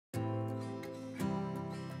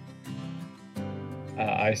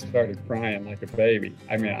I started crying like a baby.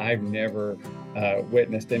 I mean, I've never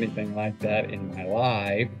witnessed anything like that in my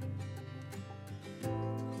life.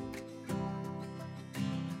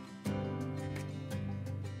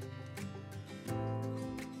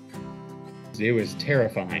 It was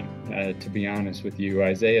terrifying, to be honest with you.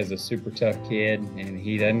 Isaiah's a super tough kid, and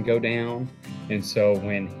he doesn't go down. And so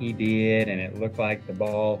when he did, and it looked like the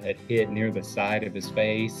ball had hit near the side of his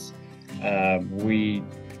face, we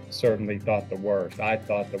certainly thought the worst. I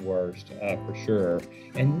thought the worst for sure.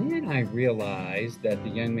 And then I realized that the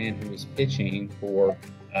young man who was pitching for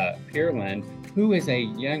Pearland, who is a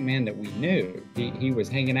young man that we knew, he was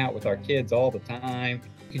hanging out with our kids all the time.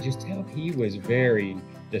 You could just tell he was very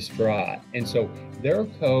distraught. And so their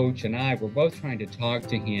coach and I were both trying to talk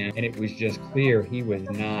to him, and it was just clear he was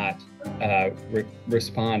not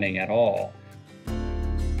responding at all.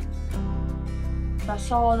 I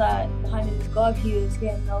saw that behind his glove he was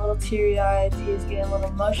getting a little teary-eyed, he was getting a little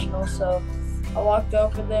emotional, so I walked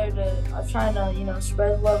over there I was trying to,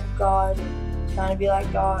 spread the love of God and trying to be like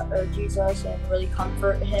God or Jesus and really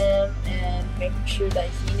comfort him and making sure that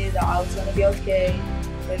he knew that I was going to be okay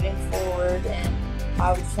moving forward, and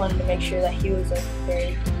I just wanted to make sure that he was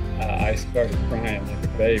okay. I started crying like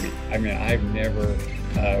a baby. I mean, I've never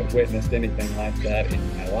witnessed anything like that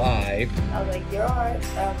in my life. I was like, you're all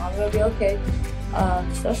right, I'm going to be okay.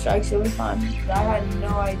 Stuff strikes, you'll be fine. I had no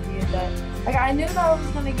idea that, I knew that I was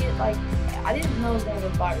going to get, I didn't know it was going to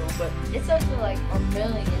go viral, but it's up to 1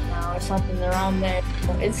 million now or something around there.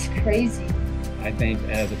 It's crazy. I think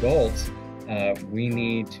as adults, we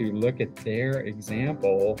need to look at their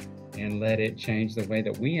example and let it change the way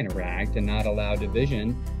that we interact and not allow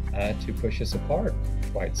division to push us apart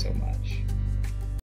quite so much.